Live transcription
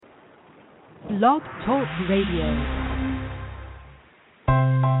Blog Talk Radio.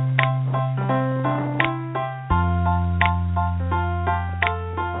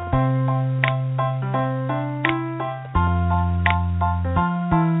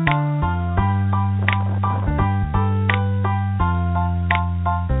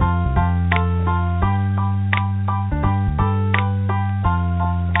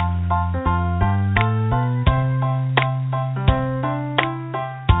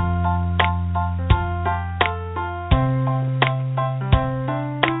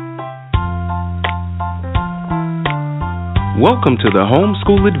 Welcome to the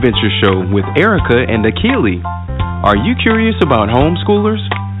Homeschool Adventure Show with Erica and Akili. Are you curious about homeschoolers?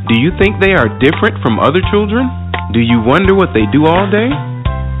 Do you think they are different from other children? Do you wonder what they do all day?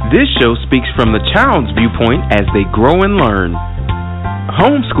 This show speaks from the child's viewpoint as they grow and learn.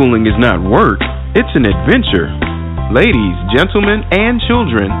 Homeschooling is not work, it's an adventure. Ladies, gentlemen, and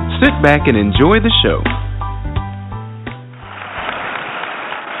children, sit back and enjoy the show.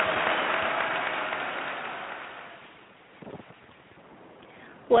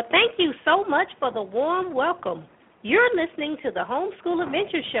 Well, thank you so much for the warm welcome. You're listening to the Homeschool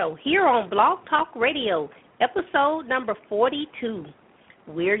Adventure Show here on Blog Talk Radio, episode number 42.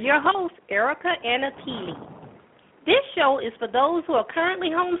 We're your hosts, Erica and Akili. This show is for those who are currently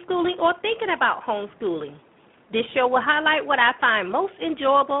homeschooling or thinking about homeschooling. This show will highlight what I find most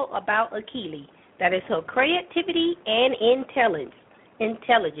enjoyable about Akili, that is her creativity and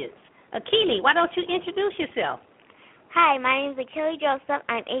intelligence. Akili, why don't you introduce yourself? Hi, my name is Akili Joseph.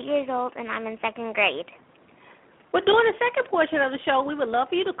 I'm 8 years old, and I'm in second grade. Well, during the second portion of the show, we would love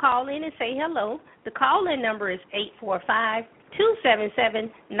for you to call in and say hello. The call-in number is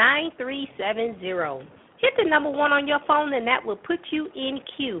 845-277-9370. Hit the number 1 on your phone, and that will put you in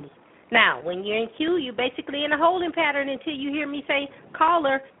queue. Now, when you're in queue, you're basically in a holding pattern until you hear me say,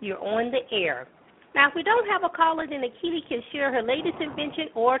 caller, you're on the air. Now, if we don't have a caller, then Akili can share her latest invention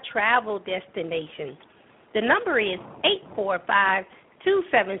or travel destination. The number is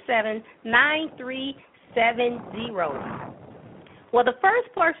 845-277-9370. Well, the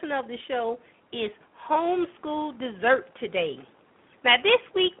first portion of the show is homeschool dessert today. Now, this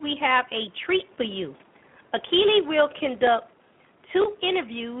week we have a treat for you. Akili will conduct 2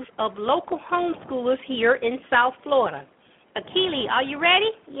 interviews of local homeschoolers here in South Florida. Akili, are you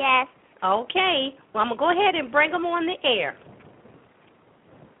ready? Yes. Okay. Well, I'm going to go ahead and bring them on the air.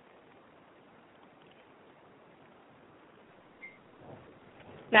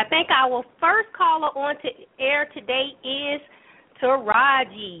 Now, I think our first caller on to air today is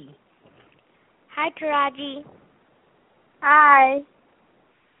Taraji. Hi, Taraji. Hi.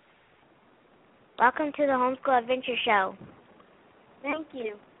 Welcome to the Homeschool Adventure Show. Thank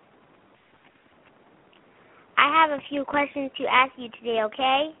you. I have a few questions to ask you today,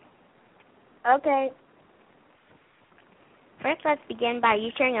 okay? Okay. First, let's begin by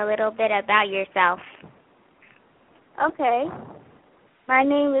you sharing a little bit about yourself. Okay. My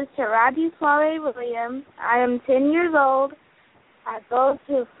name is Taraji Suave Williams. I am 10 years old. I go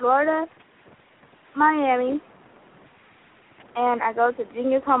to Florida, Miami, and I go to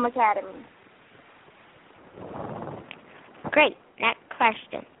Junior's Home Academy. Great. Next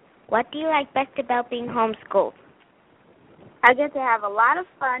question. What do you like best about being homeschooled? I get to have a lot of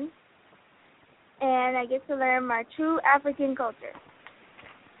fun, and I get to learn my true African culture.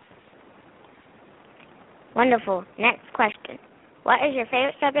 Wonderful. Next question. What is your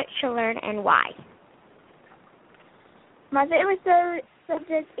favorite subject to learn and why? My favorite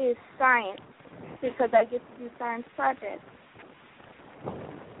subject is science because I get to do science projects.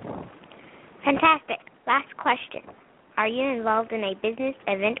 Fantastic. Last question. Are you involved in a business,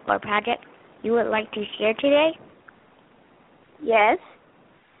 event, or project you would like to share today? Yes.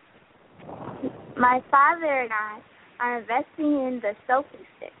 My father and I are investing in the selfie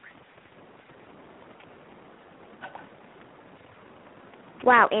sticks.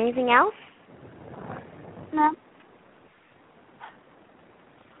 Wow, anything else? No.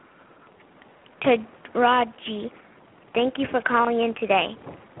 Taraji, thank you for calling in today.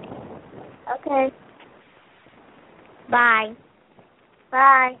 Okay. Bye.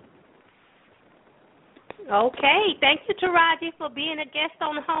 Bye. Okay, thank you, Taraji, for being a guest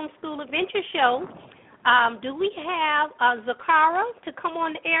on the Homeschool Adventure Show. Do we have Zakara to come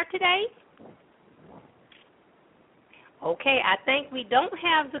on the air today? Okay, I think we don't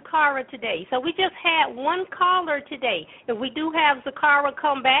have Zakara today. So we just had one caller today. If we do have Zakara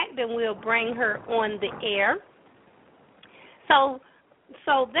come back, then we'll bring her on the air. So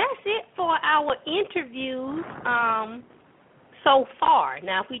that's it for our interviews so far.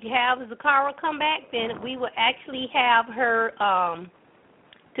 Now, if we have Zakara come back, then we will actually have her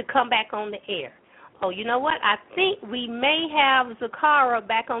to come back on the air. Oh, you know what? I think we may have Zakara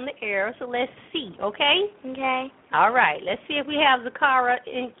back on the air, so let's see, okay? Okay. All right, let's see if we have Zakara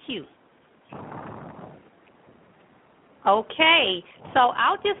in queue. Okay, so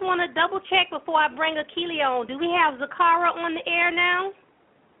I'll just want to double check before I bring Akili on. Do we have Zakara on the air now?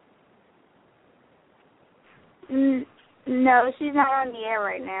 No, she's not on the air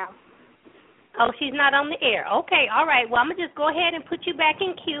right now. Oh, she's not on the air. Okay, all right. Well, I'm going to just go ahead and put you back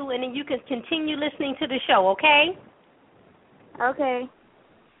in queue, and then you can continue listening to the show, okay? Okay.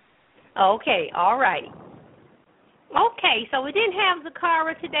 Okay, all right. Okay, so we didn't have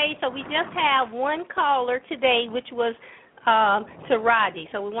Zakara today, so we just have one caller today, which was Taraji.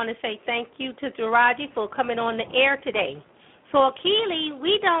 So we want to say thank you to Taraji for coming on the air today. So, Akili,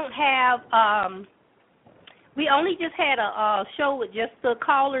 we don't have we only just had a show with just the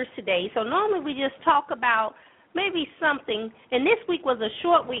callers today. So normally we just talk about maybe something, and this week was a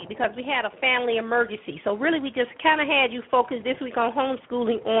short week because we had a family emergency. So really we just kind of had you focus this week on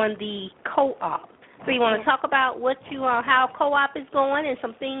homeschooling on the co-op. So you want to talk about what you how co-op is going and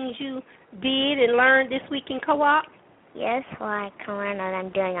some things you did and learned this week in co-op? Yes, well, I can learn what I'm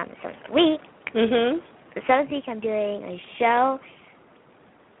doing on the 7th week. Mm-hmm. The 7th week I'm doing a show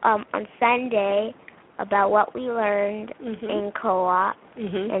on Sunday about what we learned in co-op,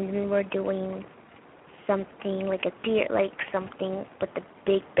 and then we're doing something like something with the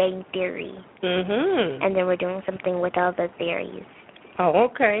Big Bang Theory, and then we're doing something with other theories. Oh,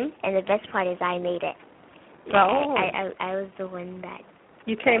 okay. And the best part is I made it. Oh, I was the one that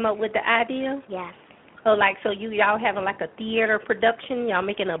you came up with the idea. Yes. Oh, like so y'all having like a theater production? Y'all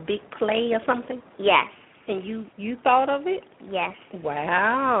making a big play or something? Yes. And you thought of it? Yes.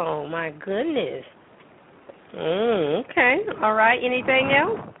 Wow, my goodness. Okay. All right. Anything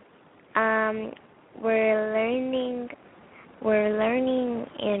else? We're learning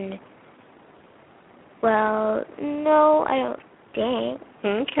in, well, no, I don't think.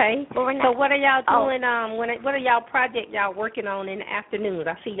 Okay. But we're not. So what are y'all doing? What are y'all projects y'all working on in the afternoons?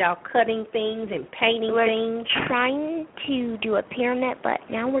 I see y'all cutting things and painting things. We're trying to do a pyramid, but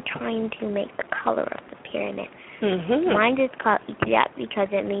now we're trying to make the color of the pyramid. Mine is called Ethiopia because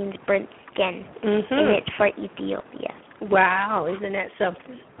it means burnt skin, and it's for Ethiopia. Wow, isn't that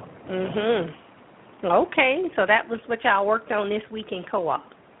something? Okay, so that was what y'all worked on this week in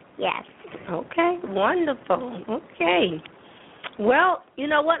co-op. Yes. Okay, wonderful. Okay. Well, you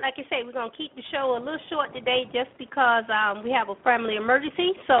know what? Like I say, we're going to keep the show a little short today just because we have a family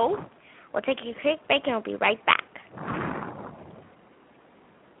emergency. So we'll take a quick break and we'll be right back.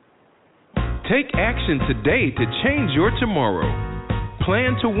 Take action today to change your tomorrow.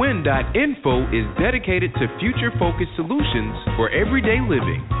 PlanToWin.info is dedicated to future-focused solutions for everyday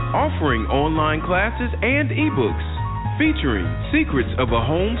living, offering online classes and ebooks, featuring Secrets of a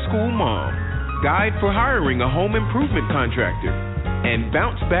Homeschool Mom, Guide for Hiring a Home Improvement Contractor, and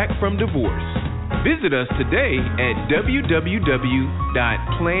Bounce Back from Divorce. Visit us today at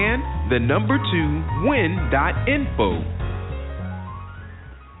www.plan2win.info.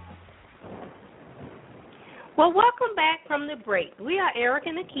 Well, welcome back from the break. We are Eric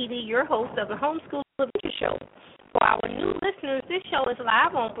and Akili, your hosts of the Homeschool Adventure Show. For our new listeners, this show is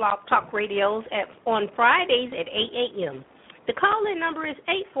live on Blog Talk Radios on Fridays at 8 a.m. The call-in number is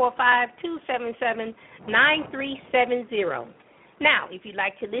 845-277-9370. Now, if you'd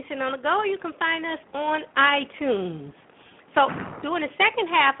like to listen on the go, you can find us on iTunes. So during the second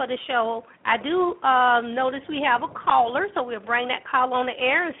half of the show, I do notice we have a caller, so we'll bring that call on the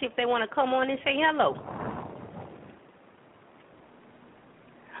air and see if they want to come on and say hello.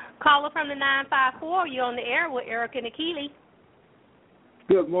 Caller from the 954, you're on the air with Erica and Akili.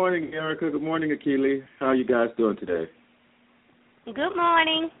 Good morning, Erica. Good morning, Akili. How are you guys doing today? Good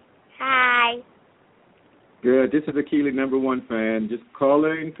morning. Hi. Good. This is Akili, #1 fan. Just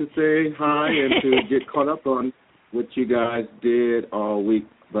calling to say hi and to get caught up on what you guys did all week.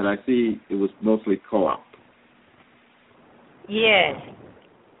 But I see it was mostly co-op. Yes.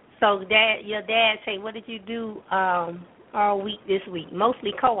 So your dad say, what did you do all week this week?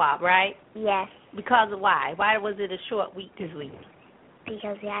 Mostly co-op, right? Yes. Because of why? Why was it a short week this week?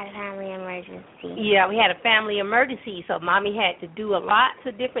 Because we had a family emergency. Yeah, we had a family emergency, so Mommy had to do lots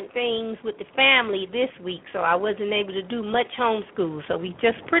of different things with the family this week, so I wasn't able to do much homeschool. So we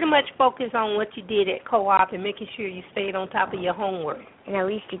just pretty much focused on what you did at co-op and making sure you stayed on top of your homework. And at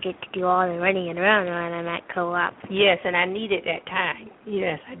least you get to do all the running around when I'm at co-op. Yes, and I needed that time.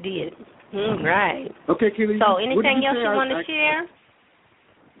 Yes, I did. Right. Okay, Keely. So anything else you want to share?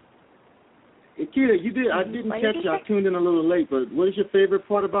 Keely, you did. I didn't catch you. I tuned in a little late, but what is your favorite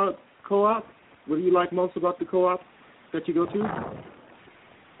part about co-op? What do you like most about the co-op that you go to?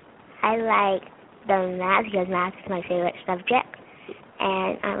 I like the math because math is my favorite subject,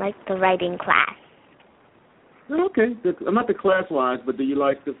 and I like the writing class. Okay, not the class-wise, but do you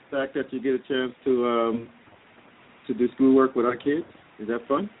like the fact that you get a chance to do schoolwork with our kids? Is that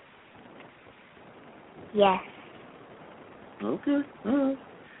fun? Yes. Okay, all right.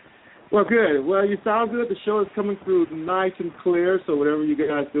 Well, good. Well, you sound good. The show is coming through nice and clear, so whatever you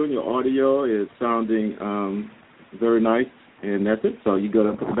guys doing, your audio is sounding very nice, and that's it. So you go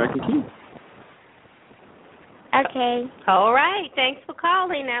and put it back in key. Okay. All right. Thanks for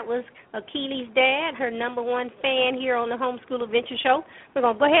calling. That was Keely's dad, her number one fan here on the Homeschool Adventure Show. We're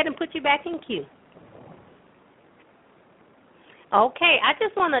going to go ahead and put you back in queue. Okay. I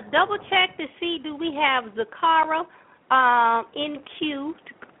just want to double check to see, do we have Zakara in queue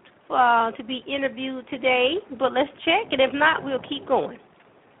to be interviewed today? But let's check, and if not, we'll keep going.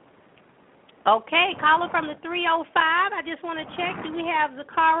 Okay. Caller from the 305. I just want to check, do we have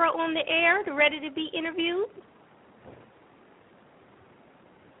Zakara on the air ready to be interviewed?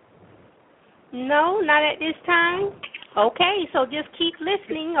 No, not at this time. Okay, so just keep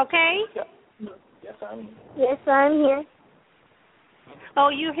listening, okay? Yes, I'm here. Oh,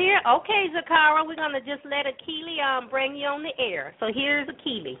 you're here? Okay, Zakara, we're going to just let Akili bring you on the air. So here's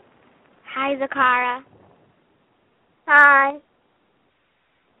Akili. Hi, Zakara. Hi.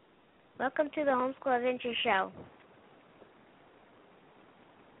 Welcome to the Homeschool Adventure Show.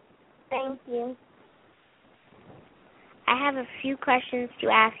 Thank you. I have a few questions to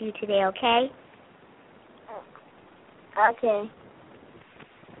ask you today, okay? Okay.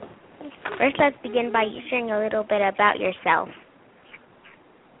 First, let's begin by you sharing a little bit about yourself.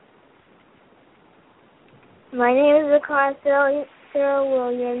 My name is Zakara Sarah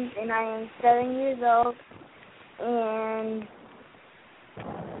Williams, and I am 7 years old, and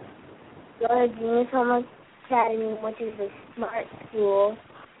go to Genius Home Academy, which is a smart school.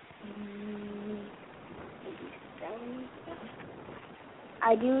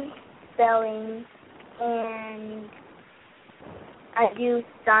 I do spelling, and I do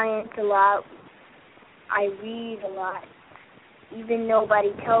science a lot. I read a lot. Even nobody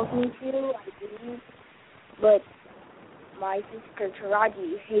tells me to, I do. But my sister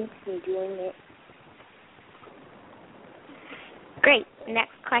Taraji hates me doing it. Great.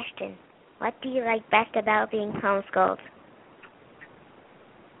 Next question. What do you like best about being homeschooled?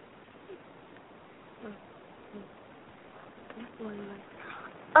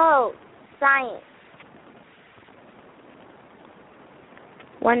 Oh, science.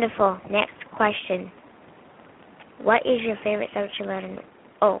 Wonderful. Next question. What is your favorite subject to learn?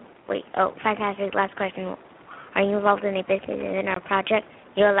 Fantastic. Last question. Are you involved in a business in our project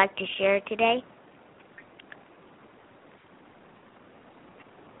you would like to share today?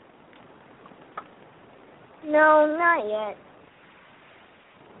 No, not yet.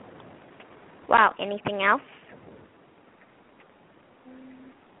 Wow. Anything else?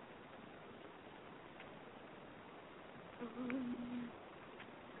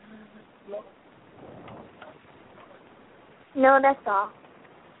 No, that's all.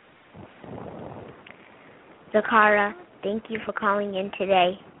 Zakara, thank you for calling in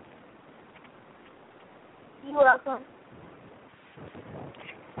today. You're welcome.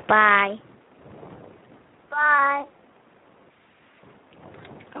 Bye. Bye.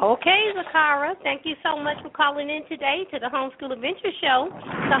 Okay, Zakara, thank you so much for calling in today to the Homeschool Adventure Show. So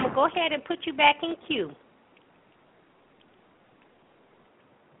I'm going to go ahead and put you back in queue.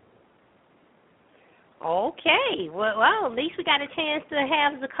 Okay, well, at least we got a chance to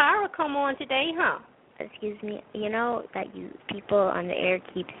have Zakara come on today, huh? Excuse me, you know that you people on the air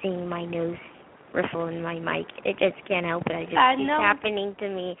keep seeing my nose riffle in my mic. It just can't help it. It just keeps happening to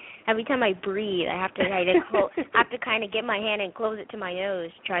me. Every time I breathe, I have to kind of get my hand and close it to my nose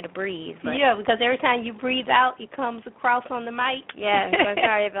to try to breathe. But yeah, because every time you breathe out, it comes across on the mic. Yeah, so I'm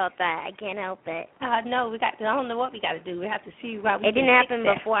sorry about that. I can't help it. No, I don't know what we got to do. We have to see why we It didn't happen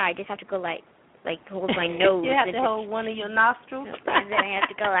before. I just have to go like hold my nose. You have to hold one of your nostrils. And then I have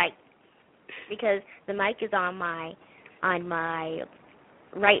to go because the mic is on my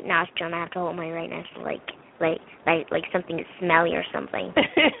right nostril, and I have to hold my right nostril like something is smelly or something.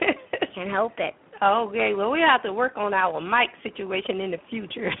 Can't help it. Okay, well, we have to work on our mic situation in the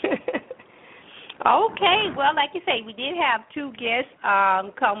future. Okay, well, like you say, we did have two guests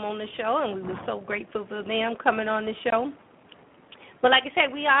come on the show, and we were so grateful for them coming on the show. But like I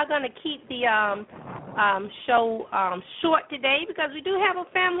said, we are going to keep the show short today because we do have a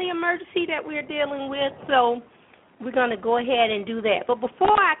family emergency that we're dealing with, so we're going to go ahead and do that. But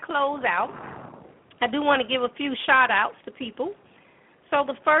before I close out, I do want to give a few shout-outs to people. So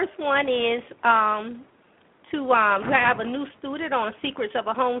the first one is to have a new student on Secrets of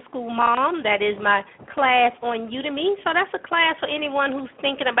a Homeschool Mom. That is my class on Udemy. So that's a class for anyone who's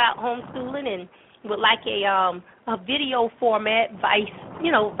thinking about homeschooling and would like a video format, vice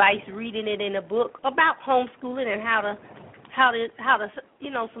reading it in a book about homeschooling and how to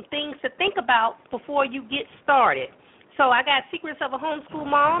some things to think about before you get started. So I got Secrets of a Homeschool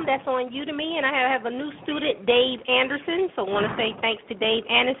Mom, that's on Udemy, and I have a new student, Dave Anderson. So I want to say thanks to Dave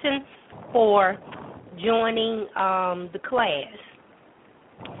Anderson for joining the class.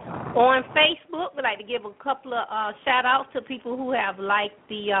 On Facebook, we'd like to give a couple of shout-outs to people who have liked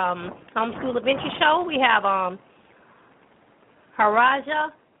the Homeschool Adventure Show. We have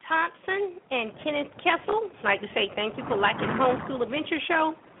Haraja Thompson and Kenneth Kessel. I'd like to say thank you for liking the Homeschool Adventure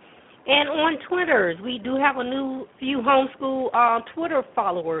Show. And on Twitters, we do have a few homeschool Twitter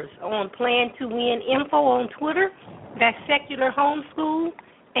followers on Plan to Win Info on Twitter. That's Secular Homeschool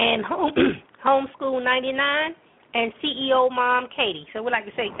and Homeschool 99 and CEO Mom Katie. So we'd like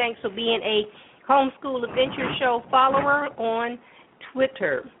to say thanks for being a Homeschool Adventure Show follower on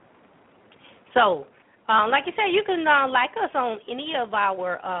Twitter. So, like I said, you can like us on any of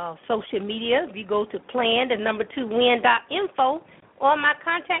our social media. If you go to plan2win.info, on my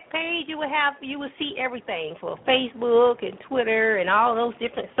contact page, you will see everything for Facebook and Twitter and all those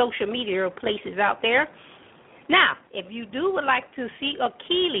different social media places out there. Now, if you would like to see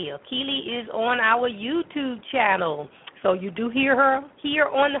Akili is on our YouTube channel. So you do hear her here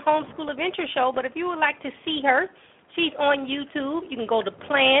on the Homeschool Adventure Show, but if you would like to see her, she's on YouTube. You can go to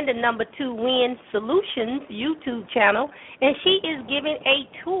Plan, 2 Win Solutions YouTube channel, and she is giving a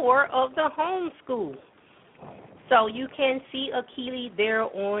tour of the homeschool. So you can see Akili there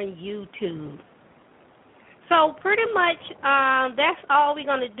on YouTube. So pretty much that's all we're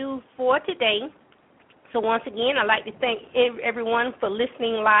going to do for today. So once again, I'd like to thank everyone for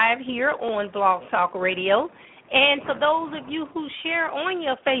listening live here on Blog Talk Radio. And for those of you who share on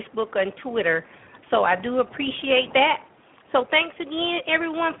your Facebook and Twitter, so I do appreciate that. So thanks again,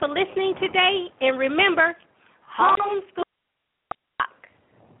 everyone, for listening today. And remember, homeschool.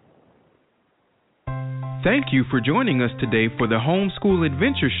 Thank you for joining us today for the Homeschool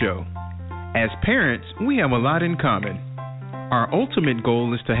Adventure Show. As parents, we have a lot in common. Our ultimate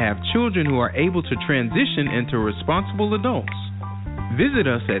goal is to have children who are able to transition into responsible adults. Visit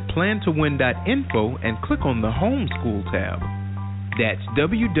us at plan2win.info and click on the Homeschool tab. That's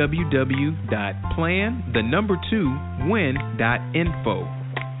www.plan2win.info.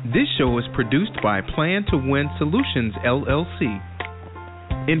 This show is produced by Plan to Win Solutions, LLC.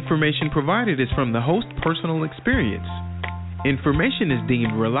 Information provided is from the host's personal experience. Information is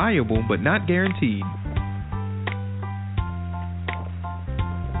deemed reliable but not guaranteed.